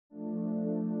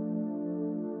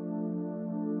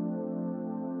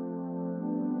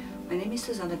My name is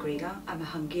Susanna Griga. I'm a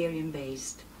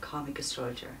Hungarian-based Karmic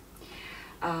Astrologer.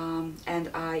 And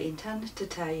I intend to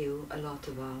tell you a lot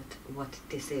about what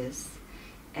this is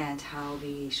and how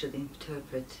we should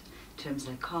interpret terms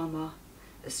like karma,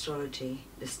 astrology,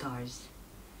 the stars,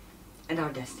 and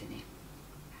our destiny.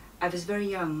 I was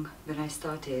very young when I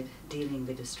started dealing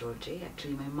with astrology.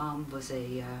 Actually, my mom was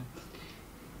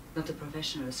not a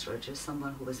professional astrologer,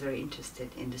 someone who was very interested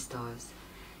in the stars.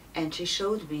 And she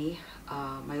showed me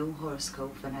my own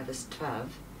horoscope when I was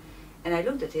 12. And I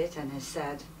looked at it and I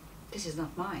said, this is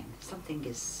not mine. Something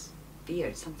is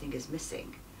weird, something is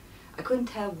missing. I couldn't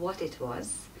tell what it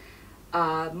was.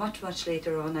 Much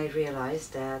later on I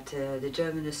realized that the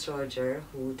German astrologer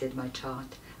who did my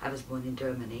chart, I was born in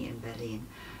Germany, in Berlin,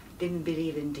 didn't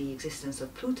believe in the existence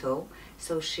of Pluto,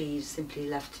 so she simply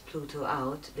left Pluto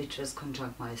out, which was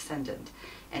conjunct my ascendant.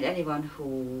 And anyone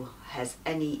who has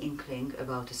any inkling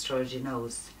about astrology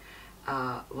knows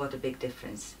what a big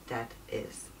difference that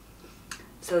is.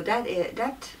 So that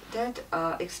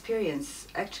experience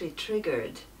actually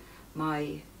triggered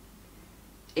my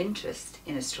interest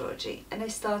in astrology, and I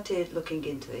started looking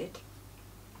into it.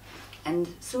 And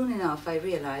soon enough I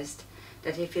realized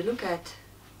that if you look at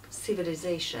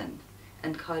civilization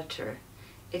and culture,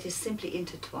 it is simply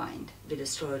intertwined with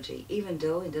astrology, even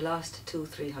though in the last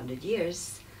 200-300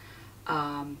 years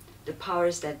the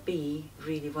powers that be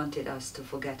really wanted us to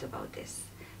forget about this,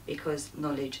 because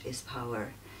knowledge is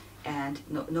power, and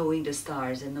knowing the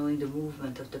stars and knowing the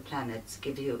movement of the planets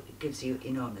gives you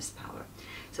enormous power.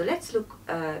 So let's look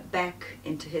back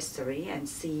into history and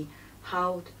see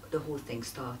how the whole thing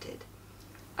started.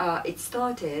 It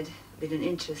started with an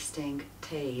interesting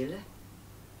tale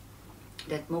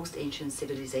that most ancient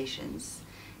civilizations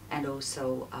and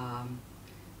also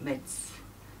myths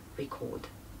record.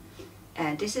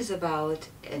 And this is about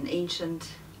an ancient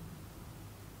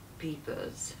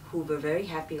peoples who were very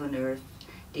happy on Earth.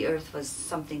 The Earth was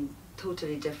something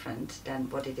totally different than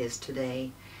what it is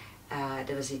today.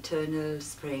 There was eternal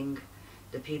spring.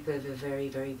 The people were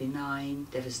very benign.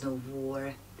 There was no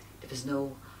war. There was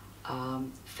no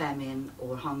famine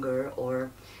or hunger or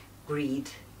greed,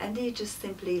 and they just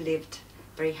simply lived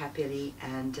very happily,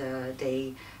 and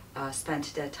they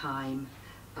spent their time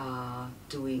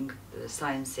doing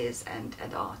sciences and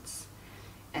arts.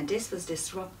 And this was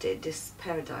disrupted, this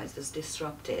paradise was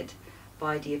disrupted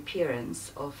by the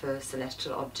appearance of a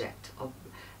celestial object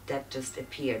that just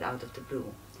appeared out of the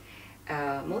blue.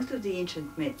 Most of the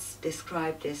ancient myths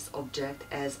describe this object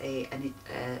as a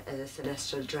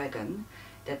celestial dragon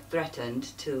that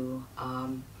threatened to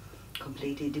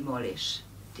completely demolish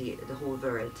the whole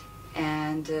world.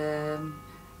 And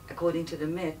according to the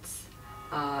myths,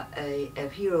 a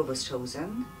hero was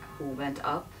chosen who went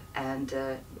up and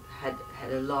had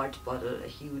a large bottle, a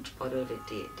huge bottle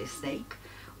with the snake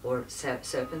or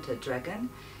serpent, a dragon,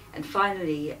 and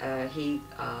finally he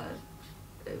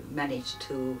managed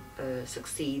to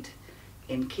succeed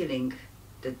in killing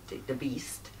the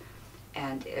beast,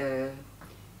 and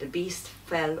the beast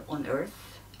fell on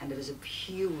Earth, and there was a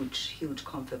huge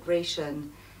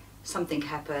conflagration. Something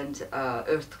happened,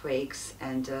 earthquakes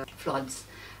and floods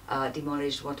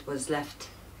demolished what was left,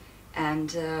 and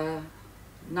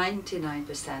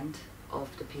 99%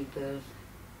 of the people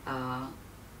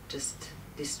just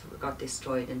got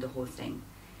destroyed in the whole thing.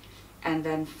 And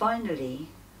then finally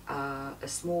a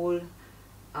small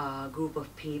group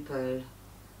of people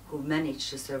who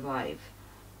managed to survive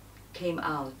came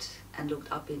out and looked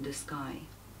up in the sky.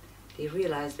 They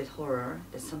realized with horror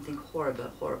that something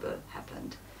horrible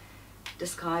happened. The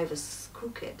sky was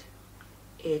crooked.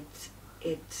 It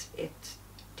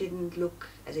didn't look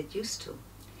as it used to.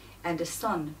 And the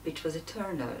sun, which was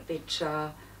eternal, which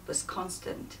was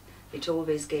constant, which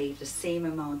always gave the same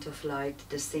amount of light,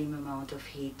 the same amount of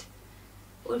heat,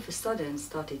 all of a sudden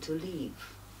started to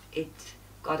leave. It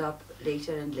got up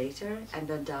later and later and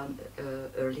went down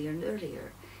earlier and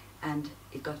earlier, and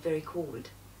it got very cold.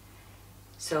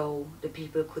 So the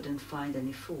people couldn't find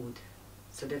any food,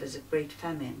 so there was a great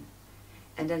famine.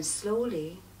 And then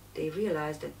slowly they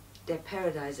realized that their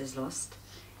paradise is lost,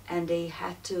 and they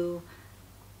had to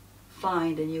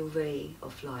find a new way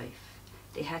of life.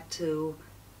 They had to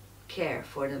care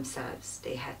for themselves.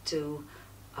 They had to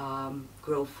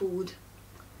grow food,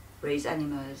 raise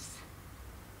animals,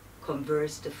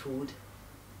 converse the food,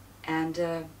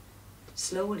 and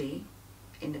slowly,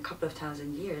 in a couple of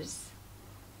thousand years,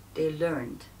 they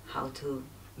learned how to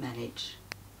manage.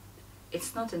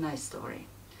 It's not a nice story.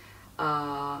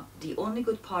 The only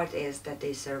good part is that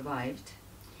they survived,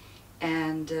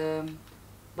 and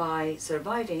by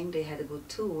surviving they had a good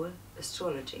tool,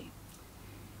 astrology.